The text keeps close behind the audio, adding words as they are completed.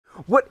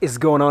What is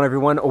going on,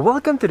 everyone?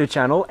 Welcome to the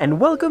channel and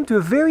welcome to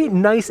a very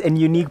nice and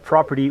unique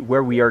property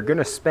where we are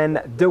gonna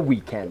spend the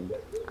weekend.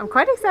 I'm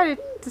quite excited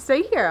to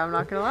stay here, I'm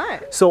not gonna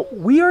lie. So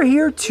we are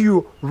here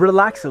to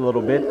relax a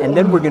little bit and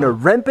then we're gonna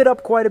ramp it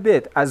up quite a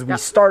bit as we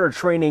start our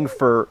training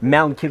for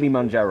Mount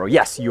Kilimanjaro.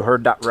 Yes, you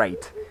heard that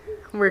right.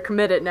 We're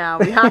committed now.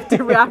 We have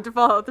to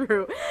follow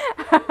through.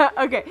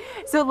 Okay,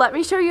 so let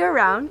me show you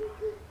around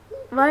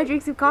while I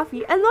drink some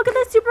coffee. And look at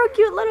this super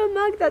cute little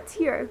mug that's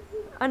here.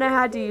 And I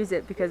had to use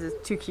it because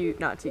it's too cute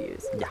not to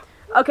use. Yeah.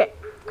 Okay,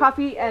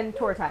 coffee and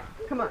tour time.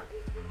 Come on.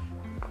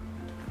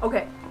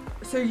 Okay,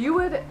 so you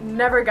would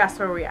never guess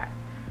where we are.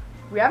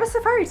 We have a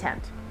safari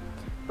tent.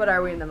 But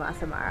are we in the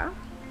Masai Mara?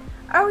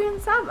 Are we in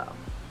Savo?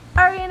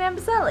 Are we in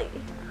Amboseli?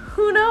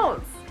 Who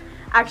knows?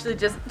 Actually,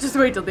 just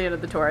wait till the end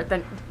of the tour,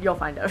 then you'll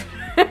find out.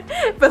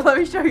 But let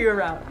me show you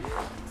around.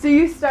 So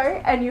you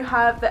start and you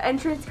have the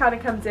entrance kind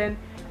of comes in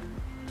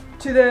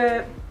to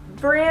the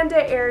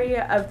veranda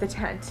area of the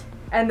tent.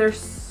 And there's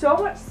so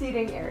much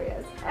seating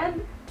areas.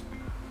 And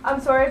I'm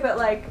sorry, but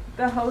like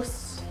the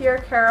host here,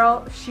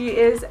 Carol, she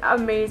is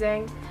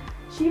amazing.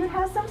 She even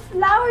has some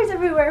flowers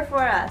everywhere for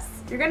us.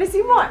 You're gonna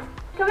see more.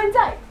 Come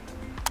inside.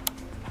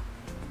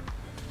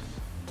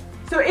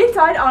 So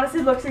inside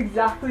honestly looks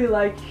exactly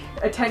like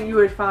a tent you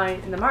would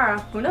find in the Mara.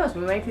 Who knows,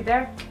 we might be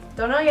there.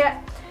 Don't know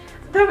yet.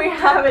 Then we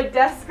have a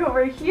desk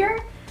over here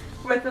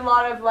with a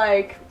lot of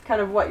like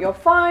kind of what you'll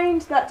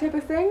find, that type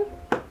of thing.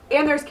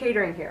 And there's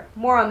catering here.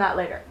 More on that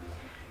later.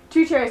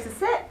 2 chairs to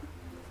sit,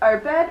 our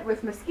bed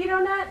with mosquito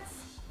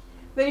nets.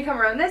 Then you come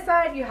around this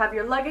side, you have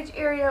your luggage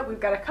area. We've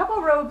got a couple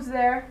robes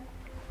there.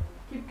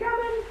 Keep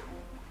coming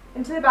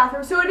into the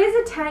bathroom. So it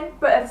is a tent,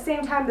 but at the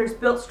same time there's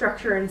built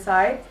structure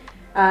inside.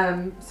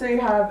 So you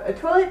have a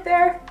toilet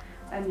there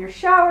and your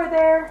shower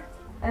there,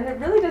 and it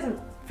really doesn't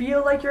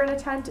feel like you're in a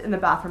tent, in the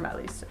bathroom at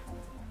least.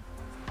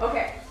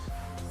 Okay,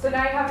 so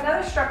now you have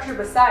another structure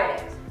beside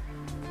it.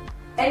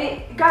 And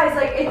it, guys,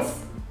 like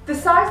it's the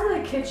size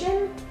of the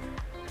kitchen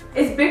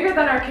is bigger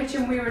than our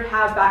kitchen we would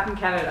have back in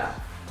Canada.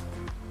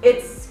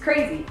 It's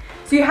crazy.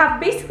 So you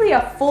have basically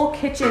a full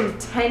kitchen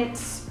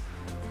tent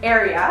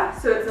area,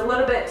 so it's a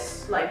little bit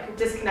like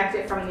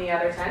disconnected from the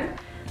other tent.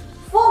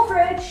 Full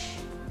fridge,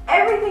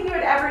 everything you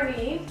would ever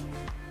need.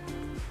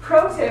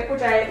 Pro tip,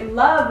 which I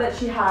love that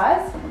she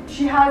has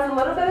a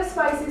little bit of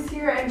spices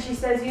here, and she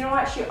says, you know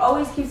what, she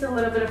always keeps a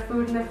little bit of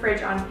food in the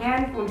fridge on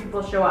hand when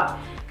people show up.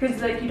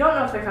 Because like you don't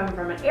know if they're coming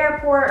from an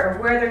airport or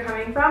where they're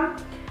coming from.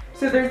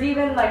 So there's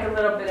even like a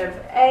little bit of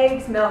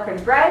eggs, milk,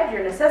 and bread,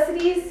 your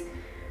necessities,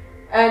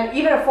 and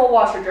even a full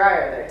washer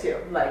dryer there too.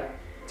 Like,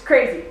 it's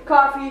crazy.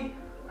 Coffee,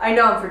 I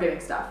know I'm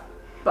forgetting stuff,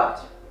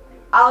 but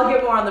I'll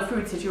get more on the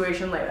food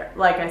situation later,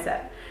 like I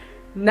said.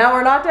 Now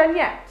we're not done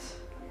yet.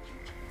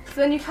 So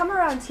then you come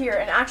around here,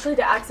 and actually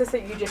to access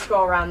it, you just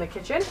go around the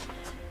kitchen.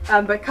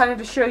 But kind of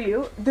to show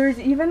you, there's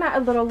even a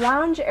little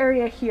lounge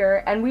area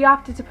here, and we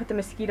opted to put the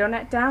mosquito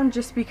net down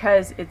just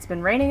because it's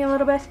been raining a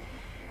little bit.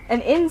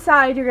 And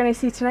inside you're gonna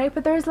see tonight,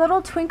 but there's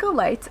little twinkle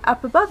lights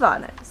up above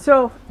on it.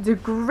 So it's a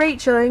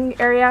great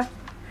chilling area.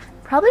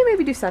 Probably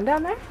maybe do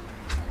sundown there.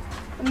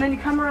 And then you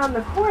come around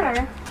the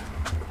corner,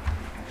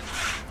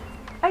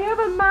 and you have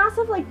a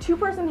massive like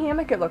 2-person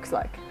hammock, it looks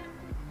like.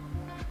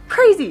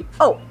 Crazy.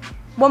 Oh,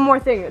 one more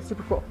thing that's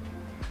super cool.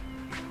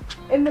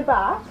 In the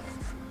back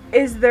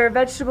is their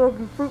vegetable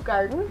and fruit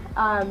garden.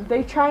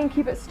 They try and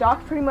keep it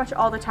stocked pretty much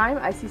all the time.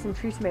 I see some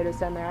tree tomatoes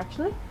down there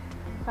actually.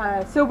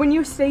 So when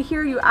you stay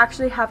here, you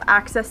actually have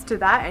access to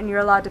that, and you're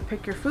allowed to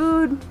pick your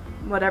food,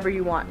 whatever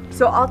you want.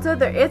 So also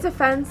there is a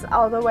fence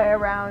all the way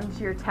around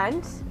your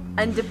tent,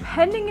 and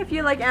depending if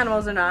you like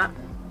animals or not,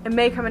 it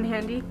may come in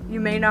handy.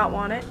 You may not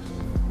want it.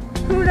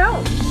 Who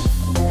knows?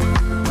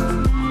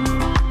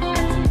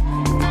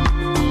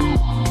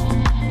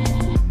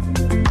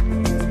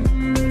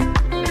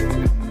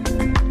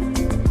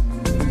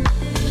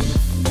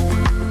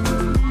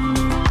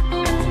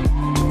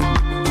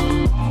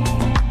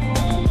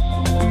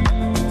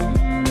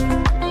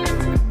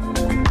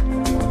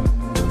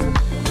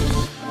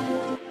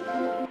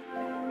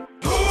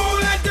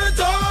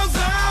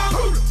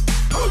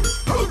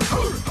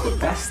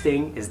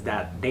 Thing is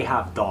that they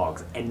have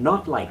dogs, and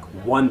not like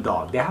one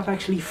dog. They have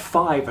actually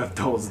 5 of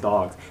those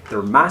dogs.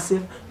 They're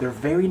massive, they're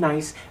very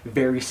nice,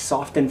 very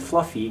soft and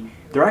fluffy.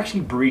 They're actually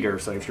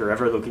breeders, so if you're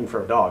ever looking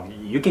for a dog,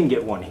 you can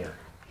get one here.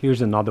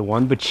 Here's another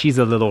one, but she's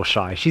a little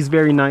shy. She's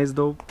very nice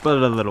though, but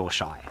a little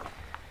shy.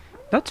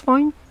 That's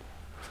fine.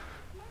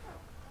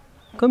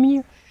 Come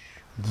here.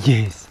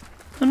 Yes.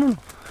 No.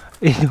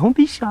 Don't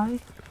be shy.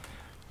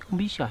 Don't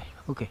be shy.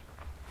 Okay.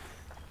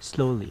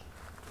 Slowly.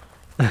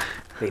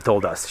 They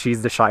told us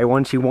she's the shy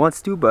one. She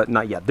wants to, but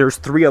not yet. There's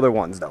 3 other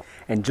ones though.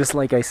 And just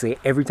like I say,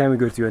 every time we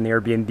go to an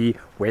Airbnb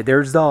where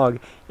there's dog,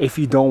 if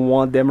you don't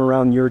want them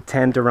around your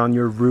tent, around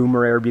your room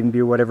or Airbnb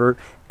or whatever,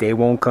 they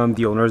won't come.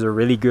 The owners are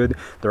really good.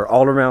 They're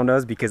all around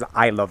us because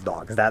I love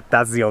dogs.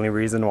 That's the only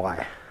reason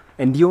why.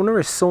 And the owner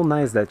is so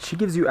nice that she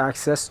gives you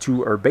access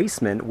to her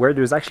basement where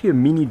there's actually a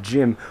mini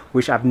gym,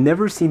 which I've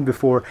never seen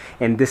before,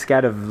 and this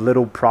kind of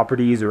little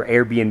properties or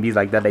Airbnbs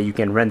like that you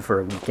can rent for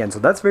a weekend. So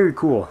that's very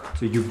cool.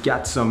 So you've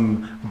got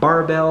some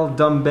barbell,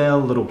 dumbbell,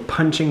 little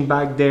punching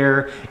bag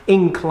there,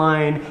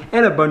 incline,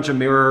 and a bunch of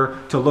mirror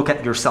to look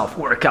at yourself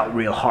work out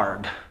real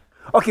hard.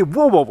 Okay,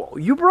 whoa.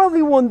 You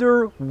probably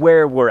wonder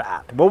where we're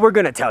at. Well, we're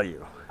gonna tell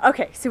you.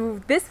 Okay,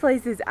 so this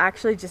place is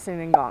actually just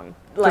in Ngong.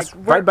 Just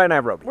right by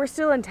Nairobi. We're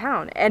still in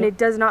town, and it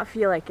does not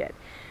feel like it.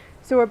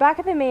 So we're back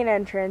at the main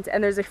entrance,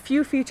 and there's a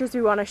few features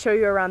we want to show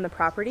you around the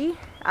property.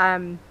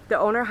 The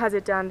owner has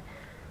it done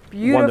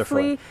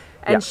beautifully,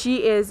 and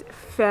she is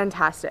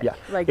fantastic. Yeah,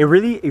 like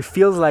it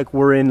feels like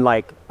we're in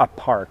like a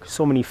park.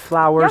 So many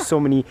flowers, so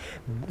many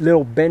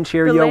little bench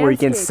area where you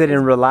can sit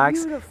and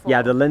relax. Beautiful.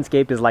 Yeah, the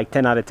landscape is like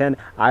 10 out of 10.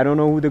 I don't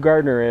know who the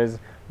gardener is,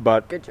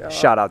 but good job.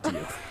 Shout out to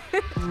you.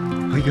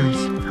 Hi guys.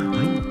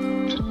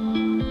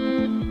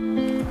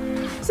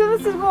 So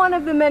this is one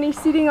of the many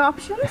seating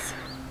options.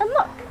 And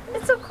look,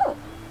 it's so cool.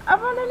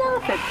 I'm on an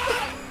elephant.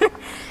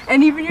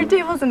 And even your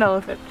table's an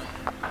elephant.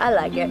 I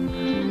like it.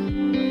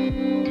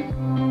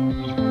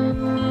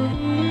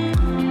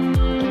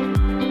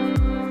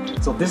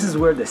 So this is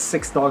where the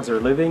 6 dogs are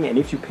living, and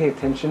if you pay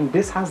attention,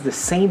 this has the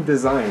same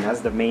design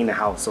as the main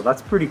house, so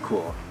that's pretty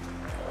cool.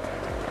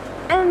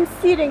 And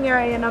seating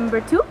area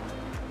number 2.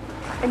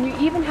 And you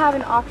even have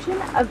an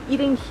option of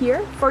eating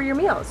here for your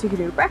meals. You can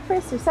do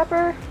breakfast or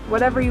supper,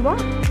 whatever you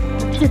want.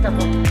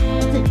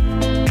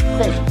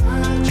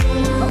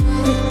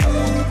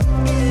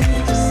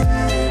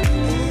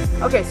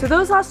 Okay, so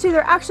those last 2,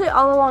 they're actually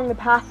all along the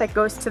path that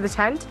goes to the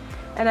tent.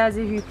 And as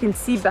you can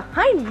see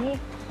behind me,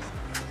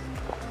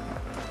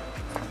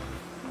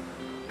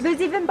 there's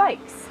even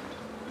bikes.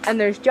 And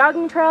there's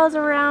jogging trails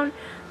around.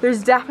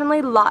 There's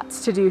definitely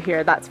lots to do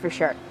here, that's for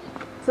sure.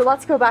 So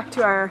let's go back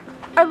to our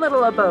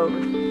little abode.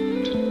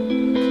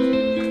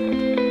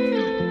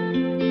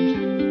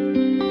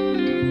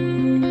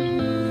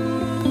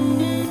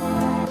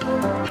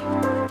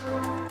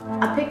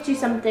 I picked you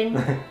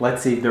something.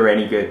 Let's see if they're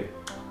any good.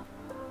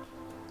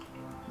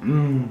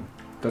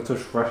 That's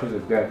as fresh as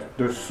it gets.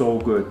 They're so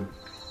good.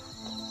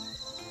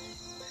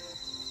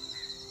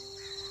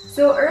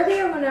 So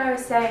earlier when I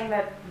was saying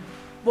that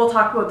we'll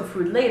talk about the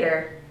food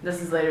later,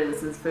 this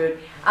is food.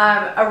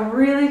 A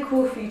really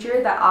cool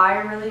feature that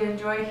I really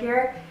enjoy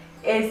here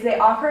is they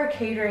offer a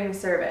catering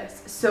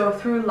service. So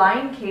through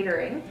Line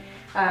Catering,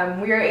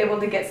 we are able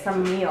to get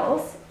some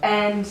meals,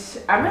 and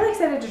I'm really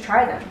excited to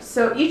try them.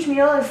 So each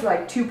meal is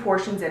like 2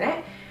 portions in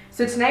it.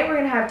 So tonight we're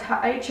gonna have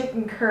Thai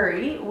chicken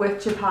curry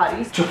with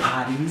chapatis.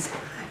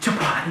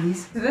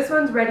 Chapatis. So this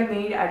one's ready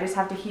made, I just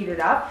have to heat it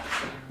up.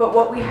 But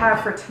what we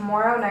have for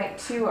tomorrow night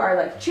too are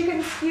like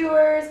chicken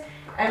skewers,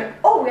 and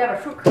oh, we have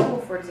a fruit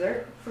crumble for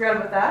dessert. Forgot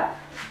about that.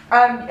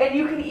 And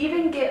you can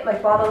even get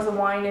like bottles of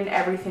wine and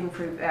everything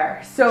through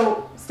there.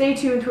 So stay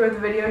tuned throughout the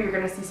video, you're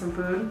gonna see some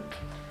food.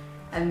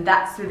 And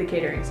that's through the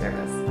catering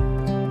service.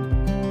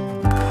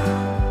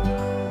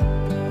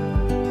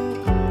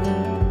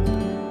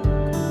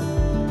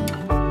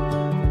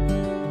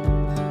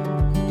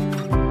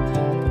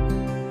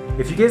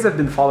 If you guys have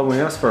been following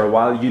us for a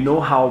while, you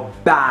know how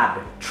bad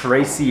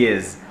Tracy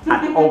is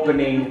at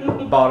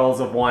opening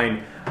bottles of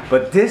wine.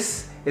 But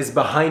this is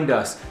behind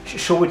us.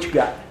 Show what you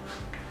got.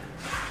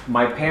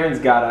 My parents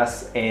got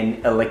us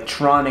an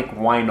electronic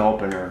wine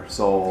opener,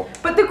 so...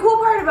 But the cool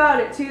part about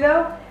it too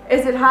though,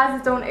 is it has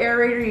its own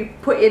aerator you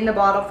put in the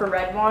bottle for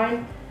red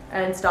wine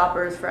and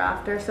stoppers for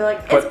after, so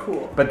like, it's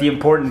cool. But the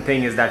important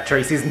thing is that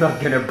Tracy's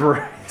not gonna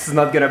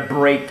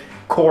break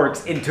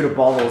corks into the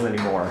bottles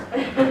anymore.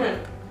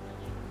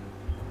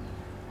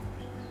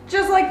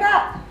 Just like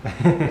that.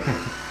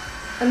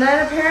 And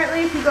then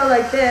apparently if you go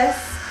like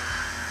this,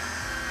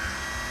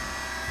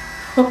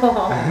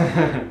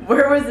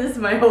 where was this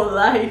my whole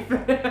life?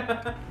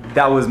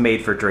 That was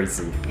made for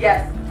Tracy.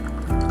 Yes.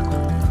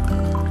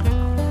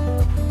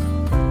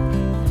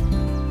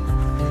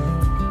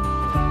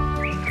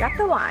 Got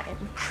the wine.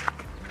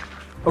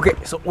 Okay,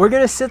 so we're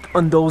gonna sit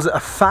on those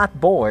Fat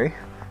Boy,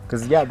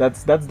 because yeah,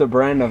 that's the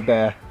brand of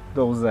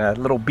those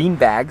little bean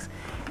bags,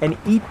 and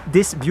eat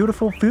this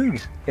beautiful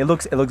food. It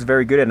looks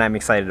very good, and I'm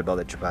excited about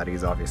the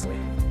chapatis, obviously.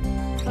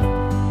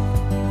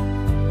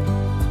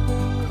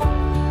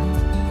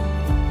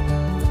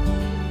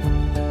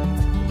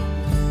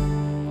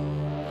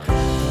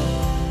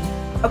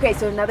 Okay,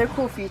 so another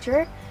cool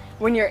feature,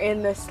 when you're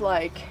in this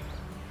like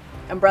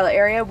umbrella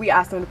area, we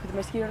asked them to put the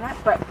mosquito net,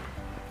 but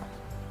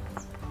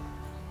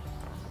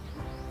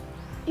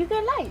you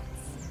get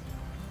lights.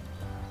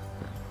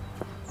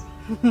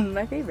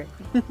 My favorite.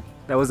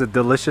 That was a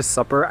delicious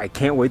supper. I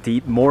can't wait to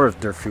eat more of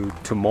their food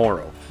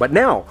tomorrow. But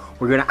now,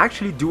 we're gonna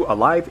actually do a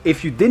live.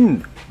 If you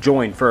didn't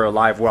join for a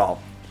live,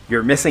 well,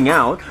 you're missing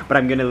out, but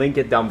I'm gonna link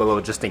it down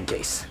below just in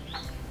case.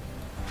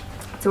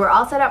 So we're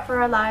all set up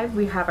for our live.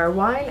 We have our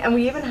wine, and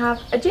we even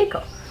have a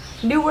Jaco.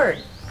 New word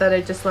that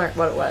I just learned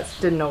what it was.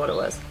 Didn't know what it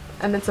was.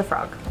 And it's a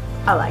frog.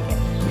 I like it.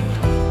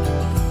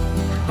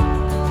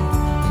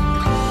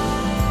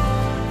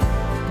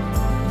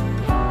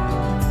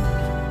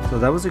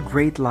 that was a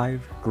great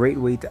live, great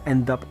way to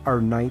end up our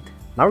night.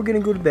 Now we're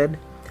gonna go to bed.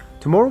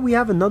 Tomorrow we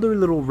have another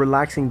little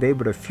relaxing day,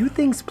 but a few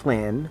things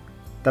planned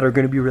that are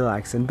gonna be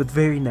relaxing, but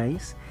very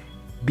nice,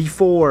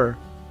 before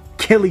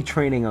Kelly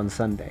training on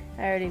Sunday.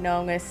 I already know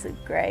I'm gonna sleep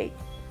great.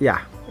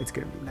 Yeah, it's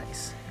gonna be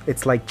nice.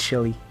 It's like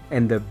chilly,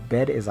 and the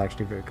bed is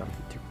actually very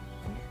comfy too.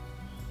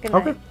 Good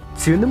night. Okay,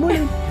 see you in the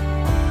morning.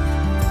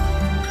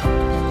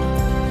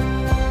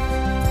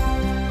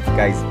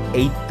 Guys,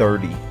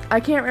 8:30. I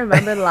can't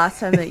remember the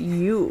last time that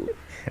you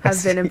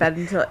have been in bed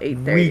until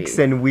 8:30. Weeks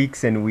and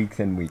weeks and weeks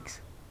and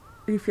weeks.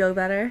 You feel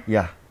better?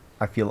 Yeah,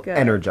 I feel Good.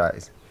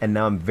 energized, and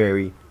now I'm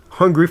very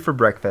hungry for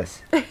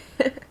breakfast.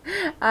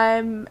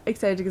 I'm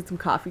excited to get some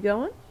coffee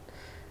going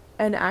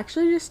and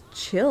actually just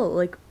chill.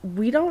 Like,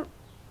 we don't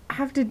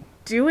have to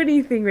do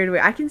anything right away.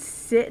 I can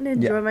sit and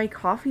enjoy my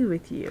coffee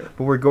with you.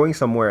 But we're going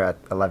somewhere at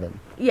 11.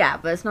 Yeah,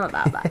 but it's not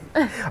that bad.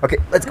 Okay,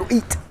 let's go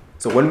eat.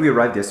 So when we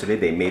arrived yesterday,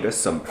 they made us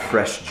some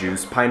fresh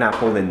juice,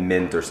 pineapple and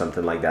mint or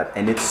something like that,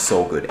 and it's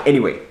so good.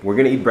 Anyway, we're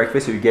gonna eat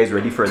breakfast. Are you guys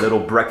ready for a little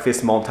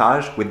breakfast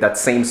montage with that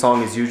same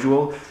song as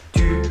usual?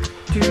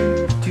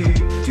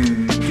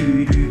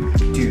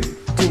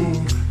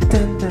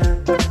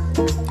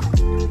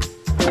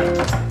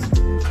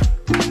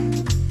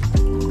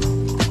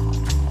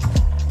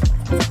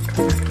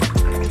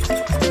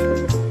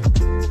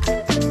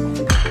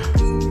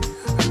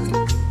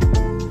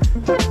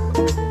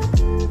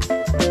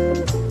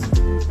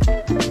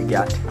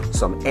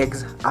 Some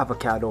eggs,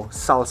 avocado,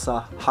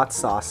 salsa, hot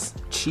sauce,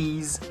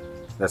 cheese.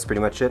 That's pretty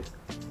much it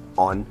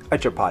on a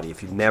chapati.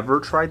 If you've never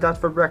tried that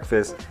for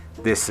breakfast,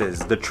 this is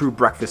the true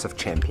breakfast of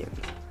champions.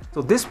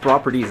 So this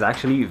property is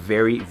actually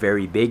very,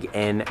 very big,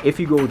 and if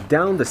you go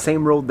down the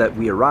same road that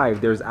we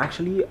arrived, there's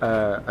actually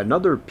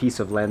another piece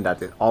of land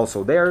that is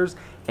also theirs,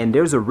 and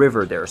there's a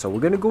river there. So we're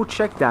gonna go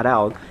check that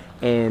out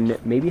and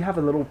maybe have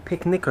a little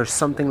picnic or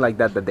something like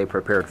that that they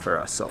prepared for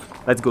us. So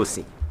let's go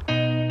see.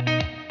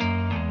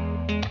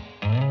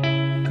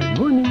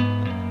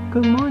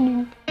 Good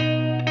morning.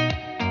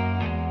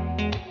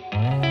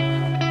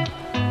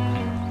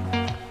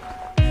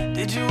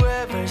 Did you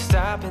ever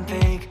stop and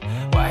think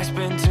why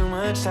spend too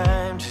much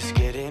time just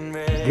getting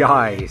ready?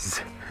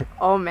 Guys.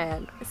 Oh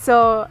man.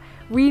 So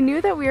we knew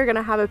that we were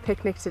gonna have a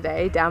picnic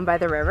today down by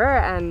the river,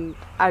 and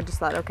I just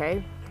thought,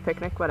 okay,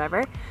 picnic,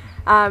 whatever.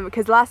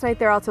 Because last night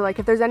they're also like,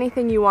 if there's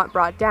anything you want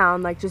brought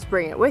down, like just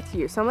bring it with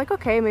you. So I'm like,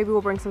 okay, maybe we'll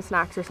bring some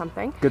snacks or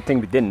something. Good thing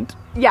we didn't.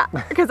 Yeah,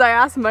 because I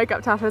asked Mike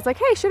up top, I was like,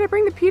 hey, should I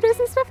bring the pitas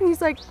and stuff? And he's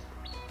like,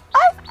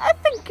 I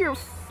think you're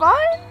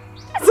fine.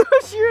 So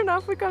sure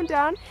enough, we come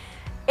down.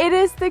 It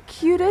is the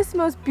cutest,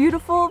 most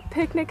beautiful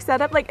picnic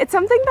setup. Like, it's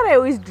something that I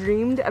always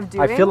dreamed of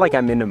doing. I feel like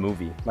I'm in a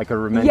movie, like a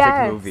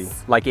romantic movie.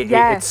 Like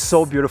it's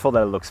so beautiful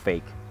that it looks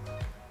fake.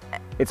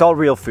 It's all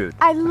real food.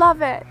 I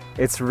love it.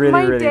 It's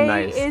really, really nice.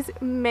 My day is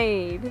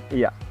made.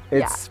 Yeah,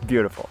 it's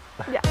beautiful.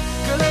 Yeah.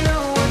 Girl, I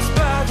know what's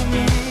bothering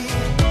me.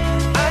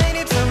 I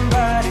need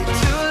somebody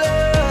to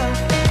love.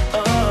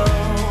 Oh,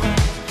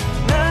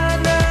 nah,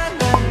 nah,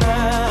 nah,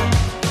 nah.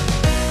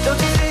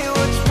 Don't you see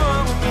what's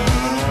wrong with me?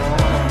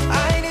 I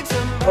need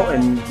somebody. Oh,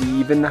 and we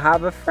even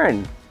have a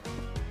friend.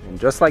 And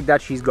just like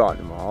that, she's gone.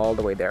 I'm all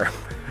the way there.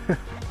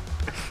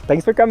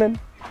 Thanks for coming.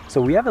 So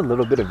we have a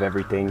little bit of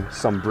everything,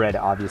 some bread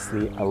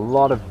obviously, a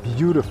lot of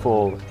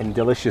beautiful and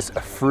delicious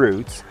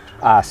fruits,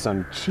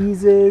 some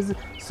cheeses,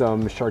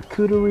 some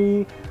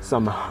charcuterie,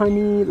 some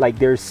honey. Like,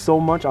 there's so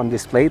much on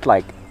this plate,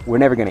 like we're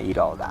never gonna eat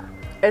all of that.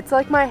 It's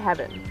like my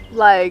heaven.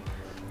 Like,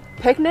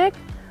 picnic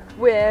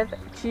with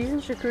cheese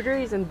and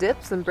charcuteries and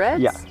dips and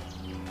breads. Yeah,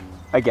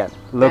 again,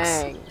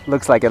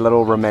 looks like a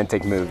little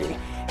romantic movie.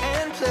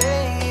 And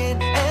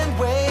playing and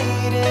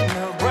waiting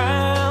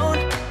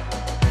around.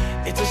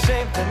 It's a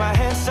shame that my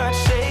hands start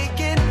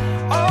shaking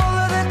all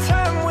of the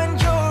time when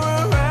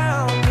you're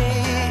around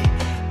me.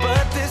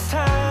 But this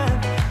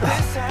time.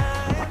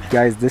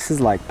 Guys, this is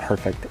like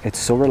perfect. It's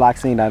so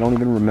relaxing, and I don't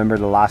even remember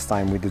the last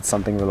time we did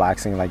something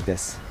relaxing like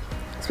this.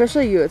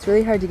 Especially you. It's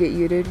really hard to get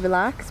you to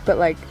relax, but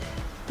like,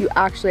 you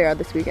actually are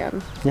this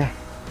weekend. Yeah,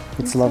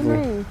 it's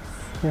lovely. So nice.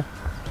 Yeah.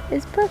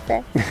 It's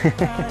perfect.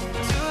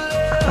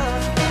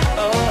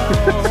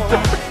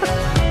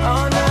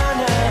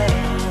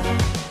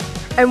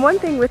 And one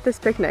thing with this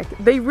picnic,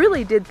 they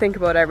really did think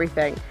about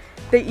everything.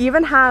 They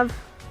even have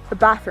a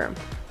bathroom.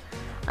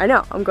 I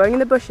know, I'm going in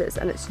the bushes,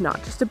 and it's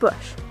not just a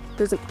bush.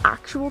 There's an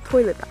actual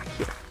toilet back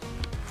here.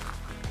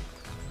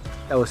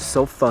 That was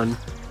so fun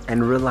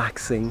and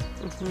relaxing.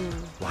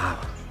 Wow.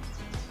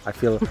 I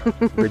feel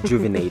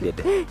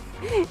rejuvenated.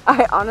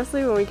 I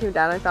honestly, when we came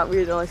down, I thought we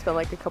would only spend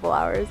like a couple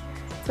hours.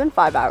 It's been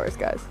 5 hours,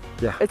 guys.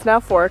 Yeah. It's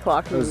now 4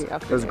 o'clock in the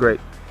afternoon. It was great.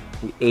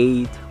 We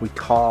ate, we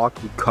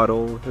talked, we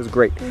cuddled. It was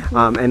great.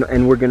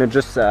 And we're gonna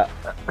just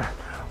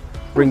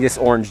bring this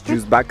orange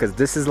juice back, because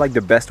this is like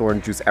the best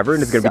orange juice ever,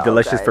 and it's gonna be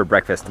delicious for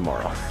breakfast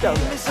tomorrow. So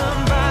good.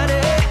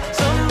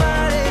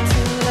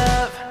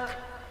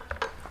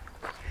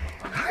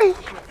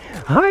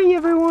 Hi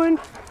everyone.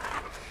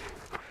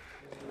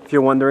 If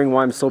you're wondering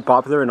why I'm so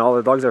popular and all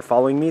the dogs are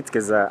following me, it's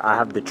because I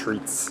have the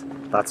treats.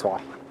 That's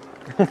why.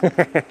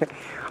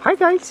 Hi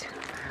guys.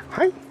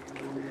 Hi.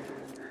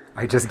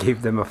 I just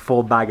gave them a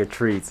full bag of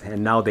treats,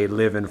 and now they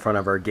live in front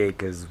of our gate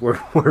because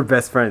we're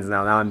best friends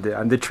now. Now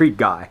I'm the treat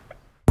guy.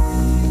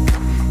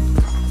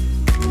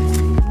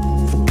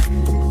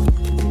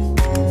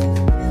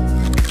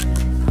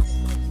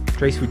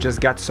 Trace, we just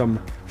got some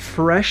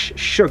fresh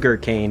sugar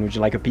cane. Would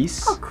you like a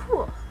piece? Oh,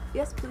 cool.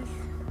 Yes, please.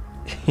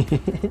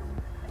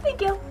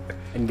 Thank you.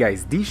 And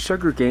guys, these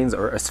sugar canes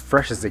are as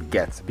fresh as it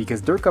gets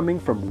because they're coming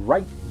from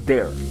right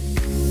there.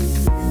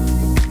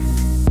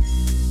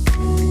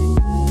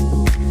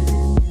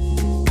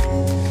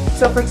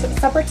 So for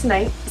supper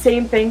tonight,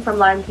 same thing from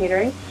Lime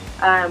Catering.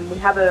 We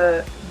have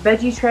a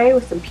veggie tray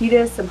with some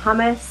pitas, some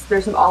hummus.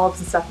 There's some olives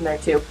and stuff in there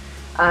too.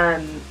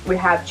 We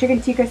have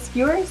chicken tikka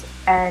skewers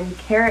and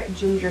carrot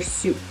ginger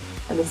soup.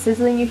 And the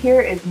sizzling you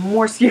hear is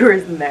more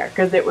skewers in there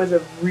because it was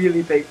a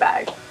really big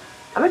bag.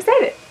 I'm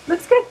excited.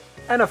 Looks good.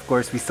 And of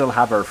course, we still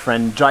have our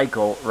friend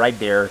Jaiko right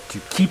there to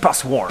keep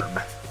us warm.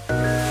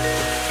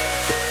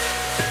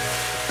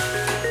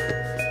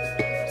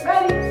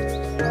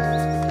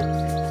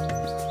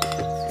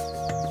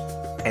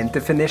 And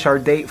to finish our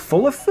day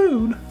full of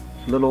food,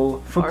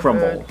 little food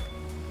crumble.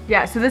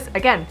 Yeah, so this,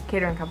 again,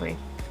 catering company,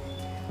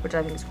 which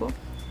I think is cool.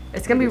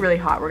 It's gonna be really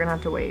hot. We're gonna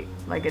have to wait.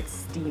 Like, it's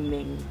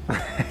steaming.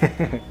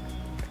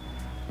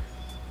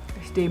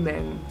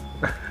 Steaming.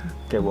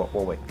 Okay, we'll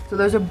wait. So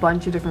there's a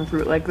bunch of different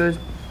fruit. Like, there's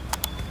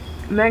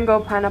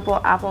mango,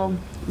 pineapple, apple,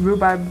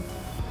 rhubarb.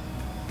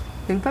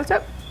 I think that's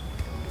it.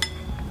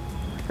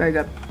 Very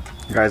good.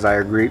 Guys, I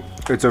agree.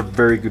 It's a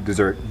very good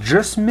dessert.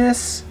 Just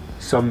miss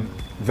some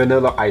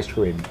vanilla ice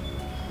cream.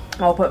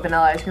 I'll put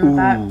vanilla ice cream with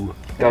that. Ooh,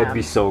 that would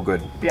be so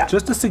good. Yeah.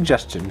 Just a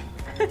suggestion.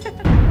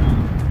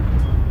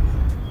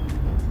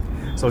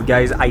 So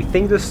guys, I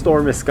think the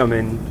storm is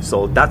coming,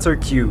 so that's our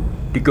cue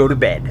to go to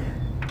bed.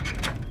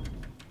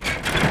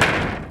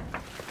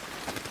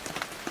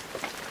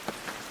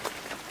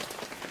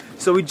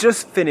 So we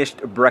just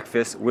finished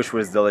breakfast, which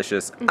was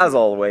delicious, as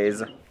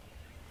always.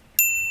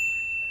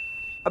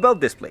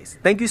 About this place,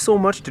 thank you so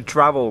much to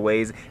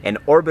Travelways and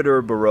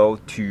Orbitir Burrow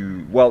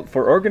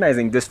for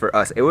organizing this for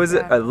us. It was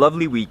a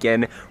lovely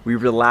weekend. We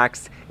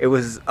relaxed. It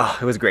was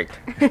great.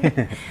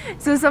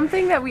 So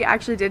something that we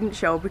actually didn't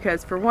show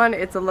because for one,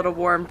 it's a little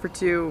warm, for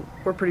two,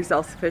 we're pretty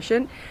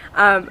self-sufficient.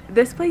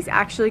 This place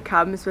actually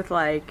comes with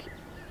like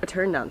a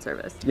turn down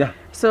service. Yeah.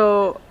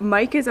 So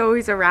Mike is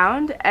always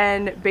around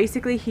and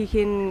basically he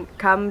can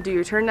come do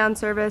your turn down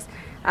service.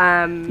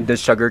 The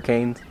sugar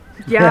canes.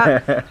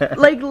 Yeah,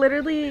 like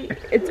literally,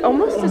 it's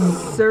almost a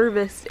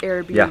service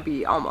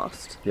Airbnb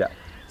almost. Yeah.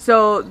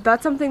 So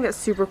that's something that's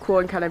super cool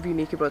and kind of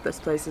unique about this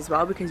place as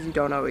well because you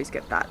don't always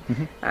get that.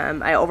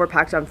 I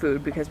overpacked on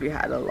food because we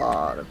had a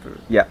lot of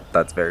food. Yeah,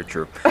 that's very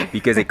true.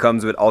 Because it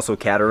comes with also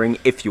catering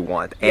if you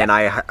want. And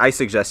I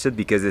suggested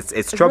because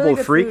it's trouble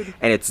free really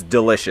and it's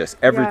delicious.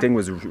 Everything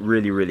was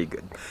really, really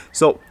good.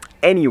 So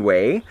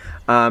anyway,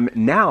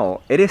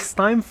 now it is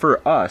time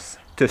for us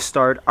to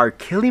start our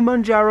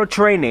Kilimanjaro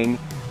training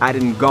at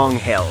Ngong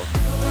Hills.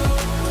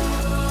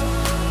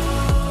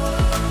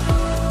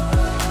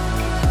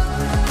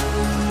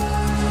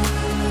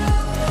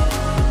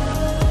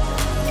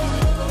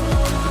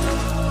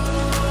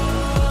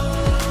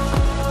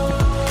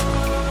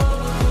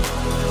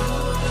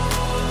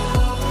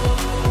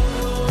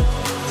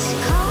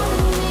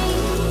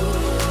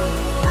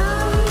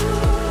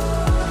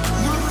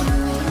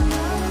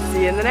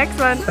 See you in the next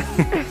one.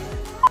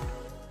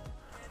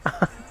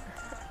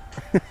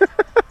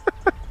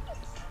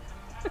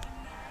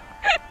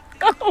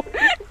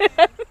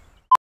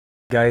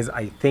 Guys,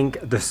 I think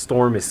the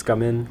storm is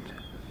coming.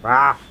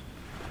 Ah,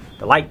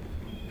 the light.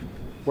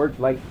 Where's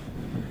light?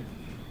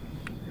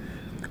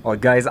 Oh,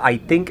 guys, I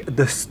think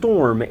the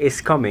storm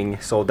is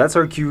coming, so that's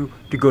our cue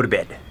to go to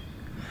bed.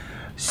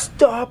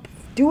 Stop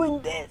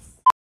doing this!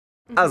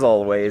 As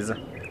always.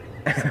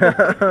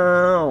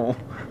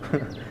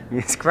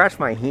 You scratched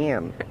my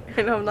hand.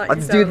 I know I'm not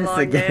Let's used do to this long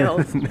again.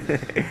 nails.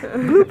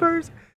 Bloopers.